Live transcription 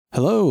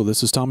Hello,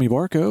 this is Tommy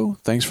Barco.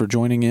 Thanks for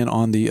joining in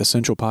on the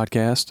Essential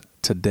Podcast.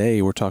 Today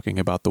we're talking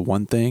about the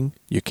one thing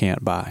you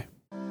can't buy.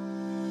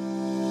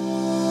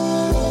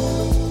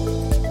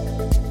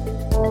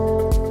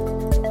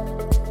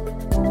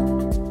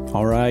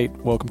 All right,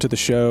 welcome to the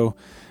show.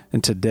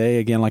 And today,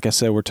 again, like I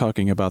said, we're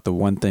talking about the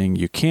one thing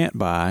you can't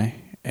buy,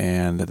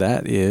 and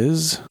that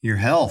is your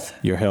health.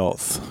 Your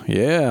health.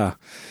 Yeah.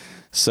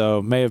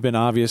 So may have been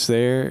obvious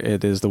there.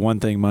 It is the one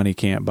thing money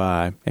can't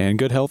buy. And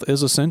good health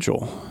is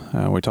essential.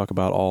 We talk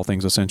about all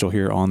things essential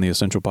here on the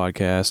Essential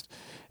Podcast.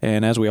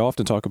 And as we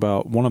often talk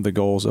about, one of the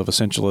goals of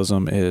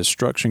essentialism is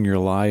structuring your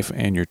life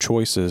and your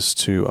choices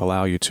to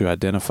allow you to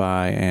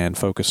identify and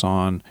focus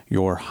on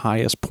your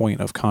highest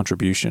point of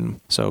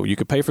contribution. So you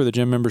could pay for the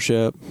gym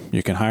membership,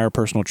 you can hire a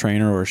personal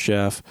trainer or a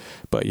chef,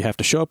 but you have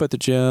to show up at the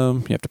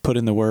gym, you have to put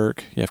in the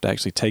work, you have to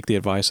actually take the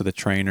advice of the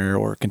trainer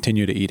or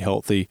continue to eat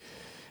healthy.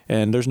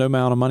 And there's no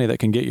amount of money that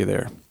can get you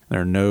there. There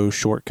are no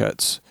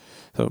shortcuts.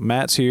 So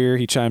Matt's here.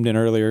 He chimed in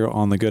earlier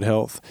on the good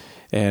health,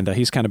 and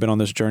he's kind of been on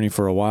this journey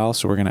for a while.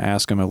 So we're going to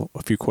ask him a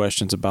few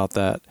questions about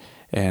that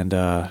and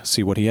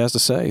see what he has to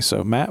say.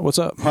 So Matt, what's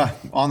up?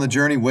 On the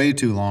journey way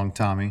too long,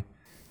 Tommy.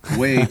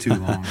 Way too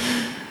long.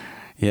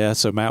 Yeah,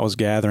 so Matt was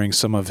gathering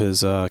some of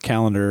his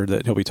calendar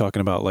that he'll be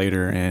talking about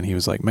later, and he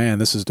was like, man,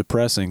 this is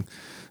depressing.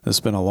 It's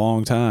been a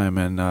long time,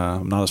 and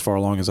I'm not as far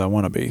along as I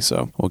want to be.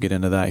 So we'll get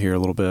into that here a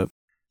little bit.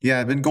 Yeah,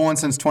 I've been going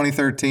since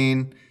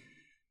 2013.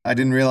 I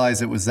didn't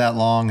realize it was that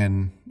long,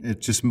 and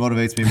it just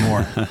motivates me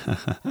more.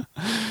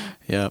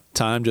 Yeah,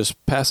 time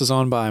just passes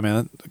on by,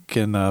 man.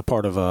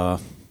 Part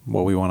of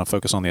what we want to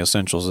focus on the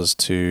essentials is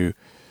to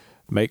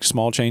make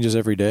small changes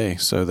every day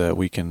so that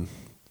we can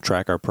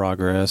track our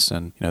progress.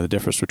 And the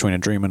difference between a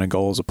dream and a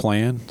goal is a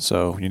plan.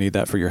 So you need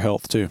that for your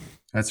health too.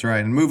 That's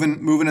right, and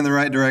moving in the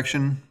right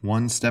direction,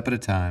 one step at a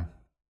time.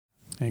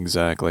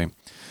 Exactly.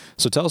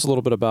 So tell us a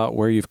little bit about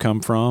where you've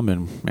come from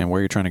and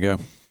where you're trying to go.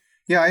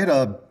 Yeah, I had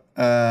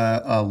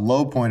a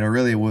low point, or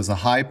really it was a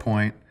high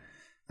point,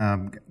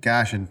 in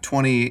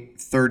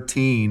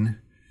 2013,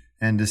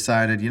 and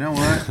decided, you know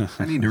what,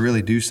 I need to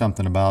really do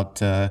something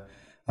about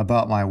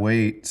my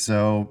weight.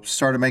 So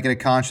started making a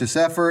conscious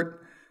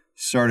effort,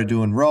 started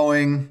doing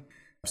rowing,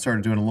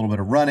 started doing a little bit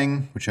of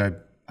running, which I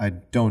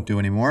don't do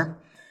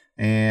anymore,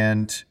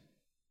 and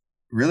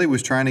really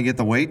was trying to get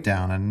the weight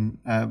down, and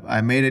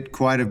I made it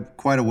quite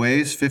a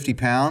ways, 50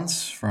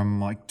 pounds from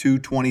like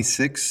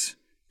 226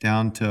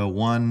 down to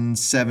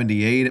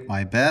 178 at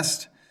my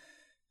best,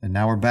 and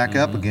now we're back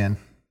up again.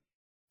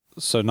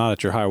 So not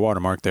at your high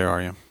water mark there,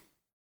 are you?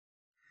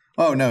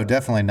 Oh, no,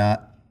 definitely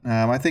not.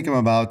 I think I'm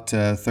about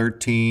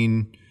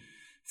 13,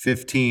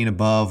 15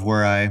 above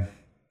where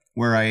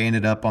I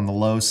ended up on the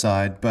low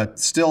side, but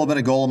still been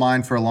a goal of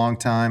mine for a long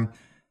time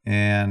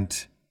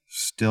and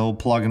still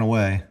plugging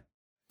away.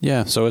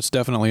 Yeah, so it's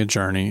definitely a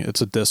journey. It's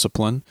a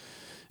discipline.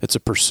 It's a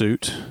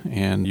pursuit,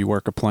 and you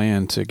work a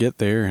plan to get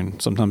there. And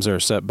sometimes there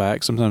are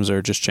setbacks. Sometimes there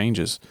are just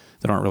changes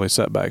that aren't really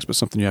setbacks, but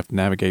something you have to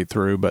navigate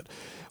through. But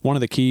one of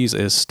the keys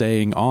is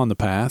staying on the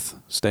path,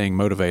 staying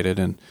motivated.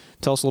 And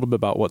tell us a little bit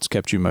about what's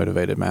kept you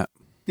motivated, Matt.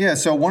 Yeah,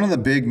 so one of the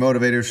big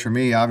motivators for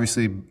me,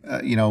 obviously,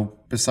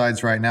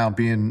 besides right now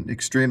being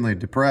extremely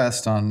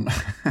depressed on,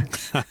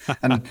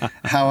 on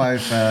how I've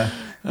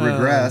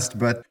regressed,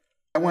 but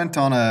I went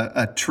on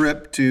a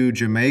trip to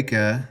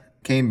Jamaica,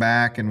 came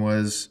back and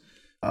was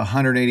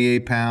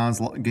 188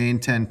 pounds,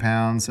 gained 10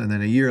 pounds. And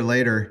then a year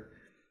later,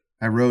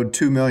 I rode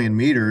 2 million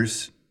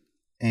meters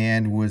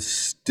and was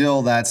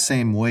still that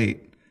same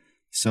weight.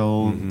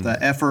 So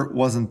the effort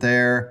wasn't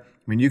there.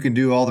 I mean, you can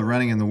do all the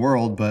running in the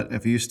world, but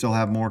if you still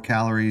have more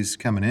calories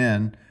coming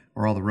in,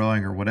 or all the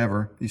rowing or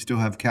whatever, you still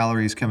have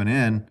calories coming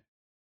in,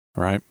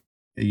 right?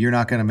 You're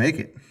not going to make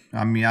it.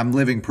 I mean, I'm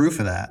living proof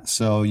of that.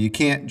 So you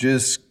can't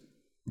just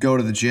go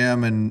to the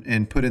gym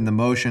and put in the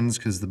motions,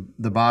 because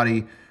the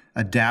body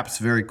adapts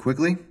very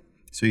quickly.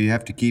 So you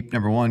have to keep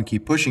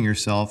pushing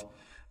yourself.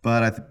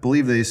 But I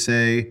believe they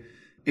say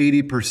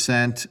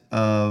 80%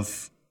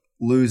 of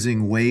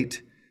losing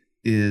weight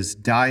is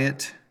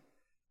diet,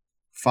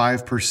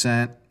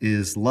 5%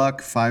 is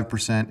luck,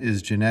 5%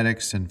 is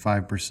genetics, and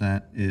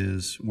 5%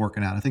 is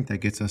working out. I think that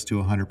gets us to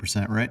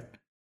 100%, right?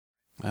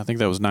 I think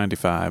that was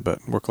 95, but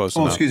we're close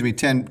enough. Oh, excuse me,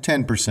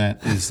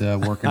 10% is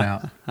working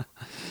out.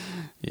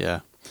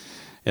 Yeah.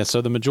 Yeah,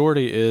 so the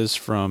majority is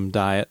from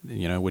diet,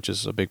 which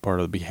is a big part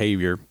of the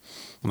behavior,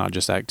 not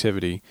just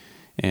activity.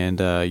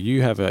 And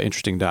you have an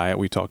interesting diet.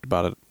 We talked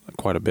about it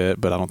quite a bit,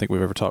 but I don't think we've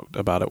ever talked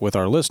about it with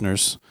our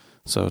listeners.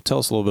 So tell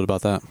us a little bit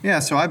about that. Yeah,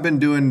 so I've been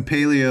doing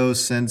paleo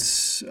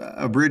since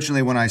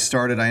originally when I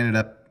started, I ended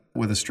up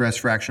with a stress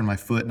fracture in my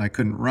foot and I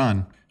couldn't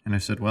run. And I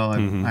said, well,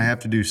 I have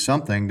to do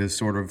something to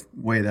sort of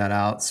weigh that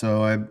out.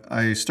 So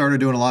I started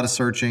doing a lot of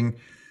searching,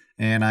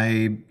 and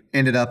I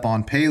ended up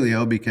on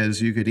paleo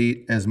because you could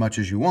eat as much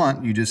as you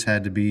want. You just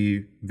had to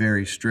be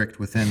very strict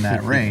within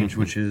that range,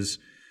 which is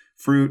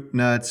fruit,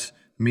 nuts,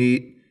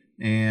 meat,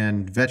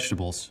 and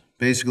vegetables.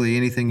 Basically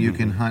anything you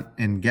can hunt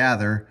and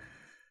gather.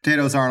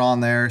 Potatoes aren't on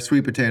there.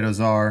 Sweet potatoes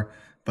are.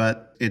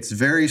 but it's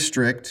very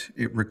strict.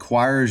 It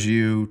requires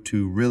you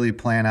to really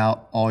plan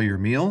out all your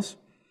meals.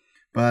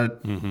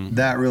 But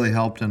that really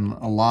helped in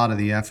a lot of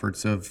the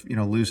efforts of,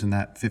 losing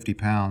that 50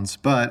 pounds.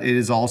 But it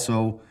is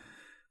also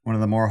one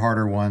of the more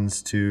harder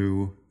ones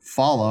to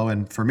follow.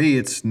 And for me,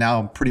 it's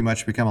now pretty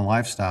much become a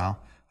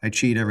lifestyle. I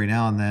cheat every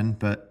now and then,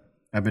 but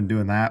I've been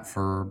doing that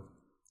for,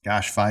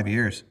 5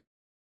 years.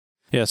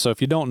 Yeah, so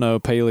if you don't know,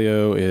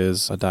 paleo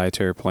is a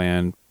dietary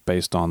plan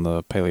based on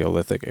the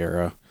Paleolithic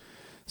era.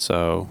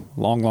 So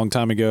long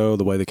time ago,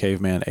 the way the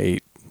caveman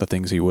ate, the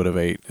things he would have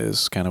ate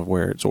is kind of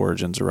where its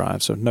origins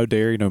arrive. So no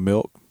dairy, no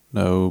milk,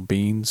 no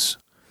beans,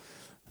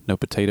 no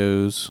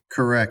potatoes.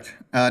 Correct.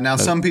 Now,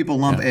 some people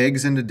lump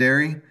eggs into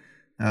dairy,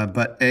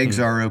 but eggs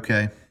are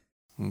okay.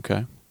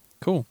 Okay,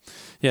 cool.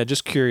 Yeah,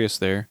 just curious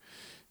there.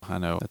 I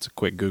know that's a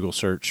quick Google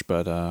search,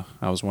 but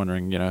I was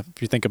wondering,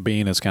 if you think a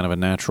bean is kind of a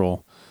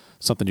natural,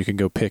 something you can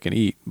go pick and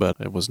eat, but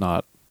it was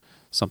not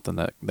something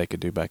that they could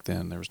do back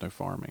then. There was no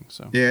farming.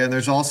 So yeah, and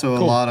there's also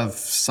a lot of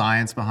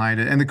science behind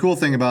it. And the cool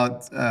thing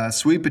about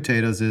sweet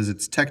potatoes is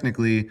it's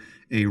technically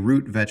a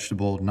root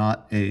vegetable,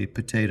 not a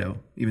potato,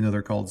 even though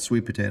they're called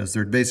sweet potatoes.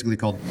 They're basically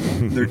called,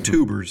 they're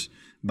tubers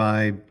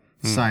by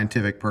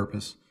scientific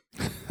purpose.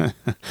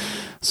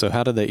 So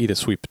how did they eat a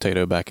sweet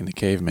potato back in the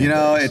caveman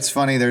days? It's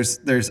funny.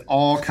 There's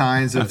all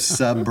kinds of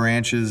sub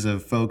branches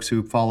of folks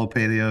who follow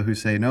paleo who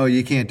say, no,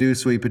 you can't do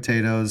sweet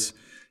potatoes.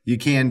 You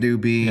can do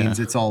beans.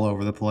 Yeah. It's all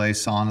over the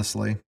place,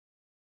 honestly.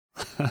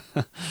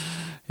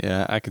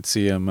 Yeah, I could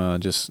see him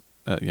just,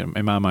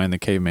 in my mind, the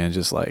caveman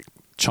just like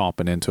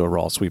chomping into a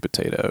raw sweet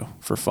potato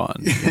for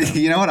fun.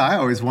 You know what I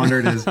always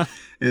wondered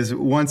is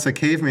once a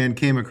caveman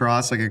came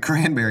across like a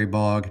cranberry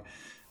bog,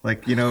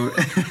 like,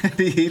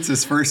 he eats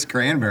his first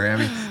cranberry. I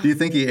mean, do you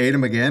think he ate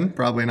them again?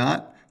 Probably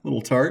not. A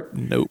little tart?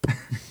 Nope.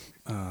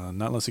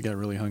 Not unless he got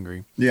really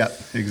hungry. Yeah,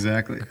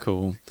 exactly.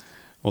 Cool.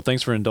 Well,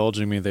 thanks for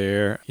indulging me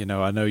there.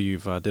 I know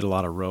you've did a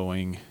lot of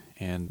rowing,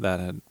 and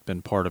that had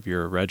been part of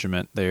your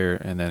regiment there,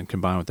 and then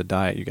combined with the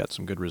diet, you got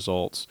some good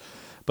results.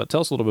 But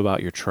tell us a little bit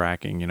about your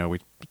tracking. We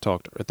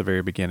talked at the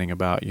very beginning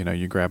about,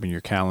 you grabbing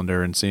your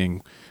calendar and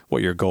seeing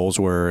what your goals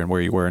were and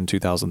where you were in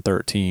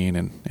 2013,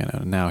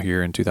 and now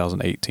here in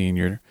 2018,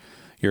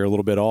 you're a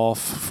little bit off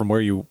from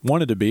where you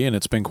wanted to be, and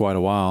it's been quite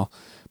a while.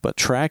 But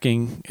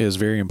tracking is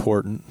very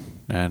important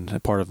and a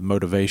part of the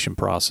motivation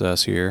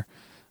process here.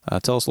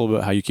 Tell us a little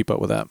bit how you keep up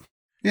with that.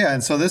 Yeah,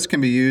 and so this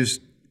can be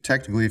used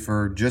technically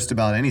for just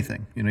about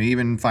anything,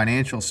 even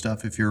financial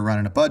stuff. If you're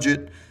running a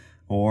budget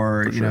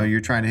or,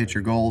 you're trying to hit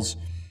your goals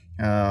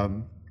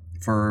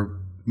for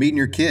meeting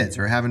your kids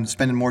or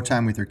spending more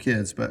time with your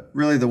kids. But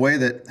really the way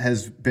that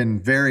has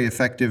been very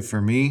effective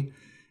for me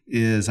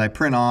is I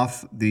print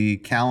off the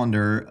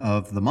calendar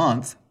of the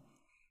month,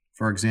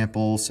 for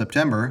example,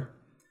 September,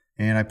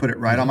 and I put it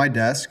right on my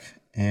desk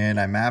and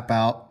I map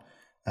out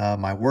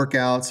my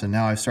workouts, and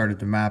now I've started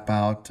to map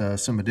out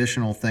some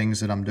additional things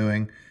that I'm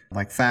doing,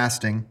 like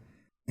fasting,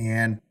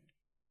 and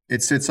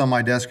it sits on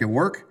my desk at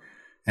work,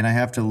 and I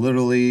have to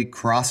literally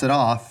cross it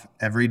off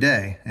every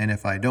day. And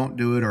if I don't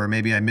do it, or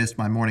maybe I missed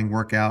my morning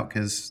workout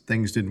because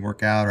things didn't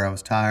work out, or I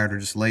was tired or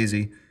just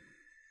lazy,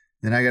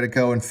 then I got to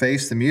go and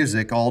face the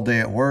music all day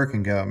at work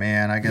and go,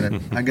 man, I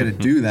gotta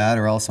do that,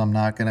 or else I'm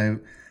not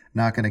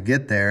gonna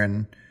get there.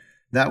 And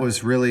that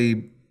was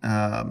really.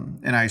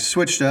 And I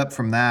switched up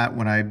from that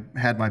when I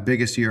had my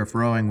biggest year of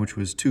rowing, which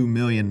was 2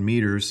 million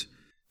meters.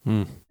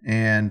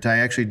 And I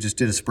actually just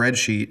did a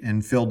spreadsheet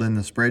and filled in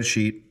the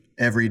spreadsheet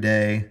every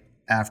day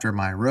after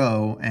my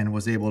row and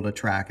was able to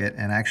track it.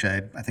 And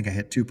actually, I think I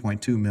hit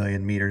 2.2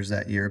 million meters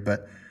that year.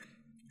 But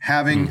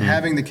having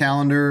the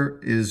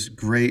calendar is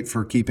great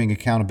for keeping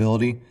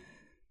accountability,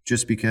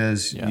 just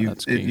because you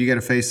got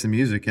to face the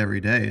music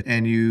every day.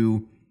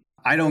 And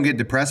I don't get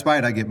depressed by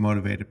it. I get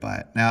motivated by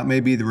it. Now, it may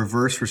be the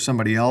reverse for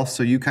somebody else.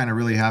 So you kind of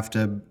really have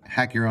to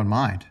hack your own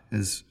mind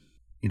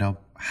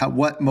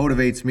what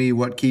motivates me,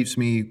 what keeps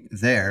me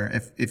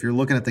there. If you're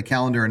looking at the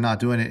calendar and not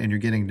doing it and you're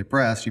getting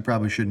depressed, you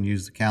probably shouldn't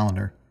use the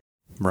calendar.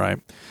 Right.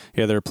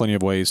 Yeah, there are plenty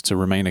of ways to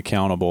remain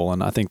accountable.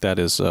 And I think that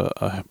is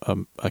a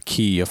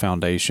key, a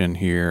foundation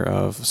here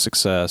of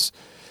success.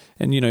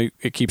 And,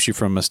 it keeps you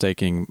from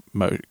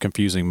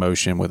confusing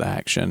motion with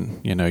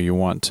action. You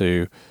want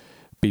to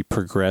be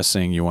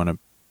progressing. You want to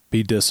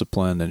be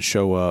disciplined and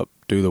show up,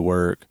 do the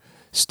work,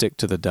 stick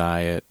to the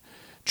diet,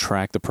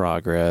 track the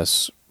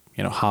progress,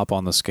 hop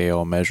on the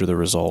scale, measure the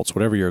results,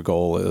 whatever your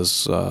goal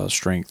is,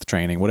 strength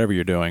training, whatever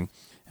you're doing,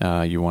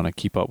 you want to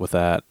keep up with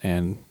that.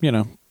 And,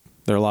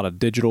 there are a lot of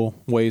digital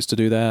ways to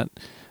do that.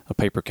 A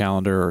paper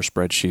calendar or a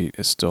spreadsheet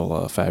is still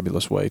a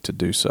fabulous way to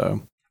do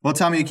so. Well,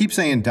 Tommy, you keep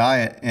saying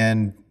diet,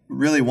 and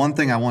really one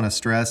thing I want to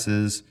stress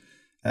is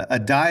a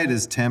diet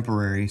is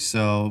temporary.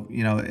 So,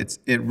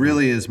 it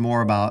really is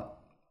more about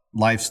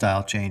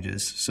lifestyle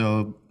changes.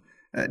 So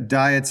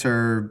diets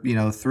are,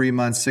 3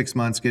 months, 6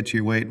 months, get to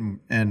your weight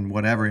and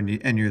whatever,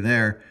 and you're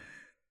there.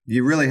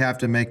 You really have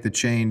to make the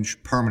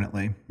change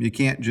permanently. You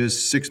can't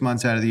just 6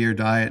 months out of the year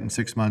diet and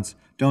 6 months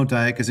don't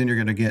diet, because then you're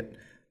going to get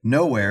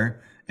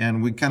nowhere.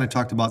 And we kind of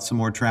talked about some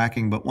more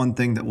tracking, but one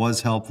thing that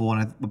was helpful,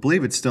 and I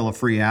believe it's still a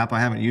free app,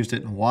 I haven't used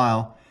it in a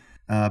while,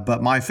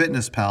 but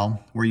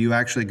MyFitnessPal, where you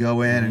actually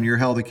go in and you're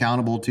held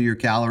accountable to your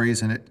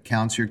calories, and it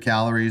counts your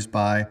calories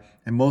by,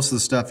 and most of the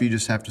stuff you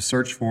just have to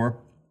search for,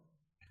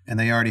 and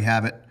they already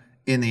have it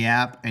in the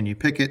app, and you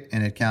pick it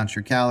and it counts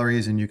your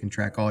calories, and you can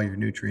track all your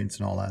nutrients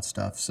and all that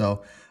stuff.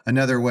 So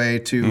another way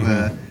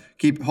to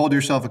hold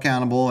yourself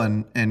accountable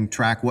and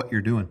track what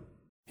you're doing.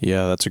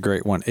 Yeah, that's a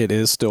great one. It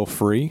is still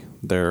free.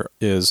 There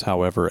is,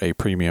 however, a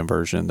premium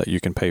version that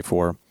you can pay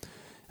for.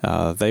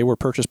 They were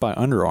purchased by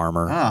Under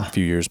Armour a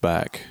few years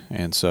back,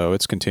 and so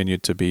it's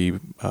continued to be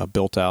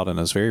built out and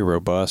is very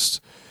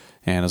robust.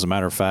 And as a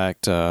matter of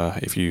fact,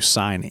 if you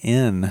sign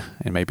in,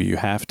 and maybe you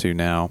have to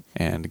now,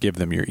 and give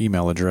them your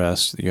email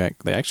address,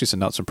 they actually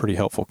send out some pretty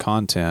helpful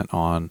content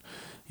on,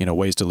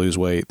 ways to lose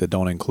weight that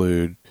don't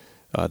include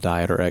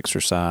diet or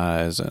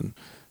exercise, and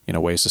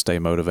ways to stay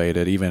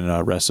motivated, even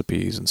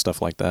recipes and stuff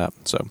like that.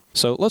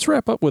 So let's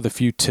wrap up with a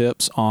few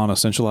tips on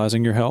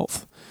essentializing your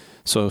health.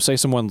 So say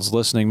someone's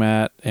listening,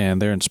 Matt,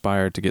 and they're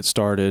inspired to get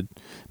started,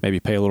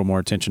 maybe pay a little more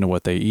attention to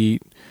what they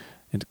eat,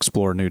 and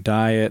explore a new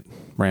diet,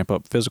 ramp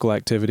up physical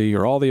activity,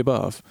 or all the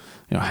above.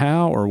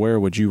 How or where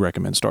would you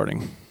recommend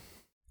starting?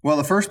 Well,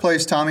 the first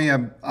place, Tommy,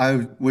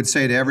 I would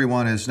say to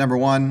everyone is, number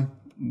one,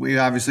 we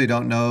obviously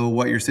don't know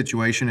what your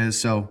situation is.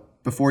 So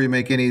before you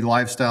make any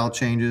lifestyle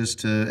changes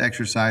to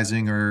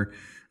exercising or,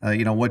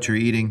 what you're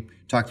eating,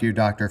 talk to your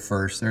doctor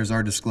first. There's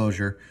our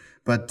disclosure.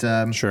 But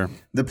Sure.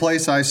 The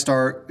place I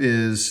start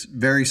is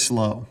very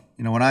slow.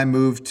 When I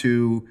moved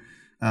to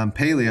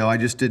paleo, I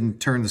just didn't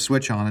turn the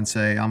switch on and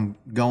say, I'm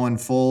going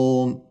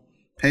full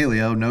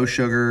paleo, no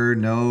sugar,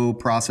 no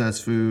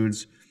processed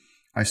foods.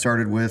 I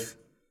started with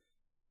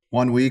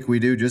 1 week we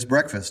do just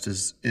breakfast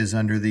is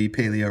under the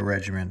paleo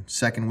regimen.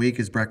 Second week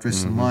is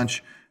breakfast and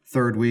lunch.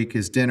 Third week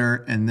is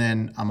dinner, and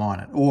then I'm on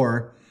it.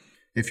 Or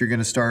if you're going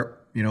to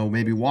start,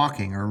 maybe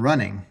walking or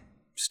running,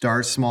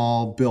 start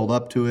small, build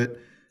up to it.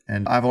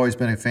 And I've always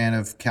been a fan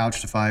of Couch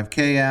to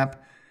 5K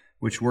app,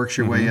 which works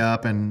your way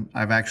up. And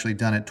I've actually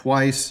done it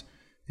twice,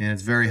 and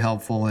it's very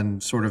helpful in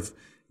sort of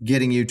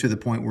getting you to the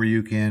point where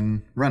you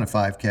can run a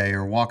 5K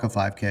or walk a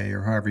 5K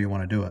or however you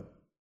want to do it.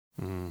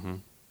 Mm-hmm.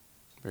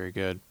 Very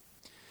good.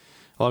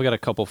 Well, I've got a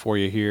couple for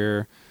you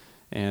here,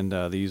 and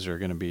these are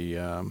going to be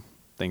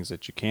things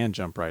that you can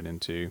jump right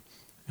into,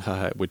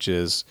 which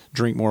is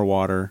drink more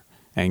water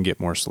and get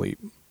more sleep.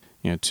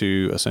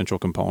 Two essential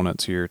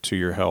components here to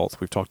your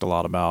health. We've talked a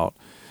lot about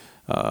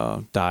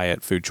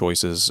diet, food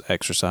choices,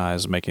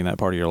 exercise, making that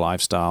part of your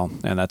lifestyle,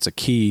 and that's a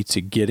key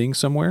to getting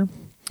somewhere.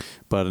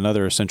 But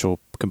another essential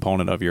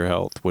component of your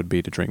health would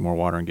be to drink more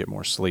water and get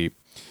more sleep.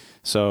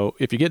 So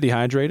if you get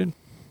dehydrated,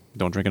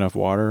 don't drink enough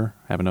water,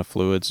 have enough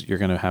fluids, you're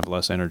going to have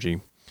less energy,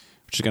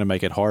 which is going to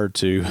make it hard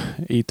to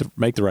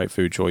make the right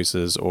food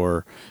choices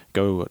or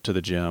go to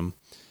the gym.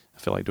 I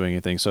feel like doing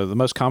anything. So the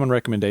most common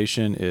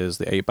recommendation is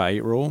the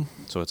 8x8 rule.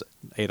 So it's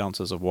 8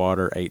 ounces of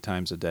water 8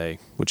 times a day,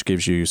 which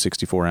gives you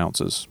 64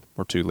 ounces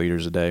or 2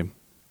 liters a day.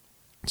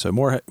 So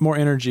more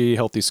energy,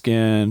 healthy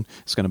skin.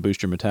 It's going to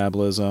boost your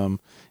metabolism,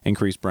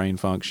 increase brain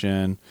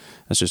function.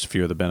 That's just a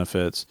few of the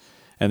benefits.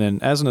 And then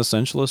as an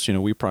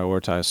essentialist, we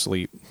prioritize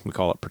sleep. We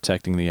call it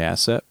protecting the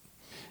asset.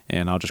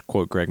 And I'll just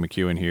quote Greg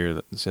McKeown here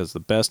that says the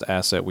best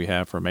asset we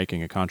have for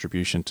making a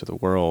contribution to the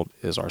world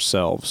is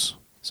ourselves.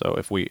 So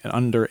if we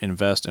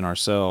underinvest in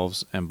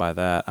ourselves, and by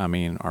that I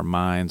mean our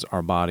minds,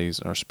 our bodies,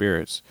 our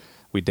spirits,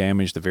 we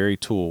damage the very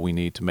tool we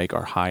need to make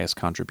our highest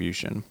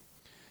contribution.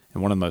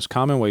 And one of the most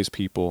common ways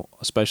people,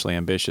 especially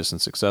ambitious and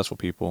successful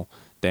people,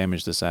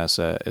 damage this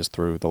asset is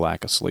through the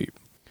lack of sleep.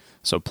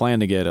 So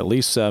plan to get at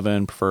least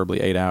 7,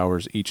 preferably 8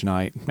 hours each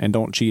night, and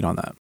don't cheat on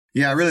that.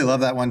 Yeah, I really love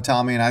that one,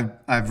 Tommy, and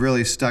I've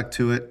really stuck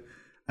to it.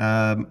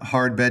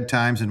 Hard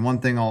bedtimes, and one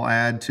thing I'll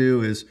add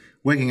too is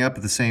waking up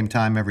at the same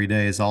time every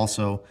day is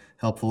also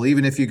helpful.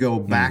 Even if you go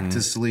back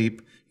to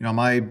sleep,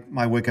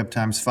 my wake up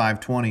time's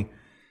 5:20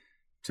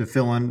 to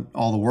fill in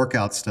all the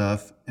workout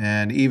stuff,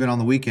 and even on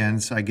the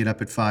weekends I get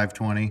up at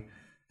 5:20,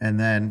 and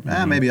then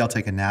maybe I'll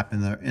take a nap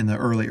in the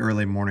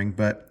early morning.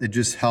 But it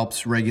just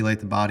helps regulate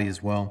the body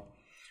as well.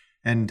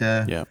 And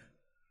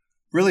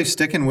really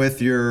sticking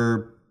with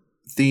your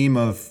theme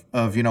of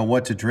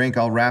what to drink,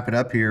 I'll wrap it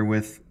up here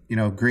with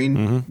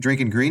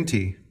drinking green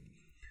tea.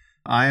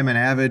 I am an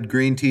avid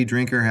green tea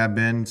drinker, have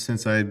been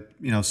since I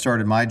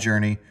started my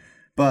journey.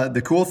 But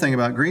the cool thing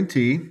about green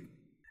tea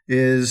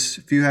is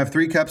if you have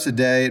 3 cups a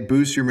day, it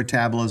boosts your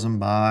metabolism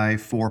by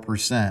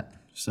 4%.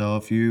 So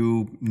if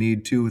you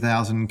need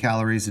 2,000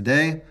 calories a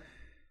day,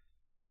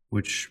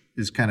 which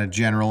is kind of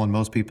general and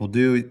most people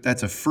do,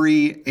 that's a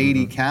free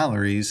 80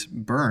 calories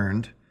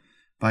burned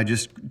by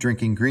just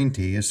drinking green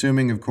tea,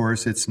 assuming, of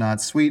course, it's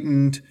not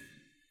sweetened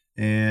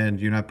and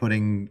you're not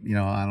putting,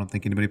 I don't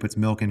think anybody puts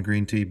milk in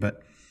green tea,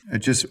 but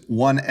just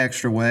one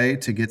extra way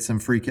to get some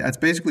free. It's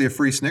basically a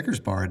free Snickers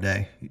bar a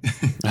day.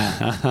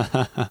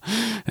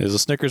 Is a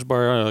Snickers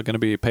bar going to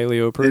be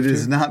paleo approved? It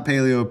is not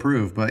paleo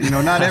approved, but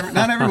not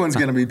everyone's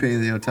going to be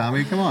paleo.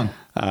 Tommy, come on.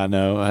 I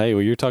know. Hey,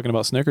 well, you're talking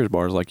about Snickers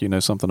bars like you know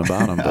something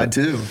about them. But I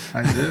do.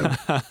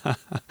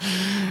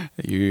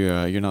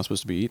 You're not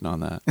supposed to be eating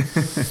on that.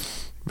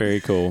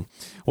 Very cool.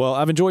 Well,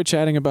 I've enjoyed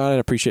chatting about it. I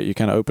appreciate you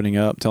kind of opening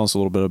up. Tell us a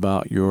little bit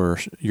about your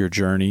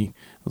journey,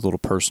 a little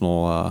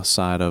personal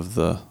side of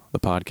the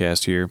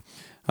podcast here.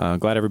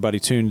 Glad everybody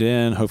tuned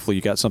in. Hopefully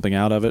you got something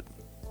out of it.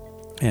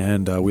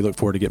 And we look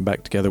forward to getting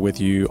back together with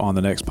you on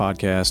the next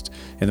podcast.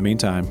 In the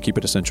meantime, keep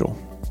it essential.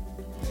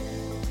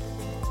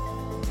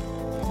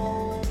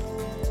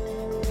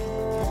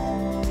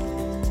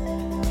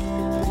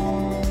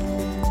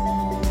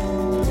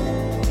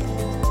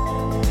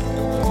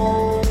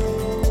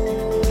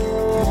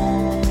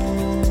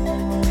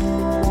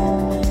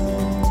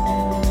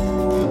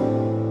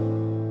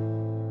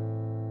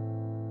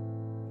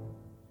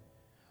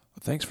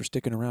 Thanks for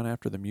sticking around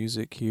after the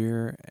music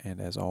here. And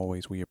as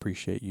always, we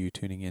appreciate you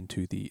tuning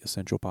into the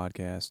Essential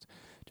Podcast.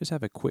 Just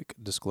have a quick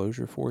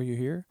disclosure for you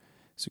here.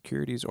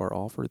 Securities are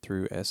offered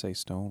through SA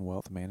Stone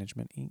Wealth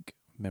Management, Inc.,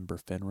 member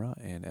FINRA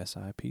and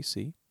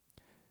SIPC.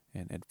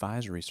 And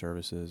advisory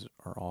services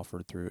are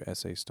offered through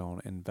SA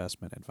Stone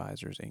Investment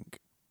Advisors, Inc.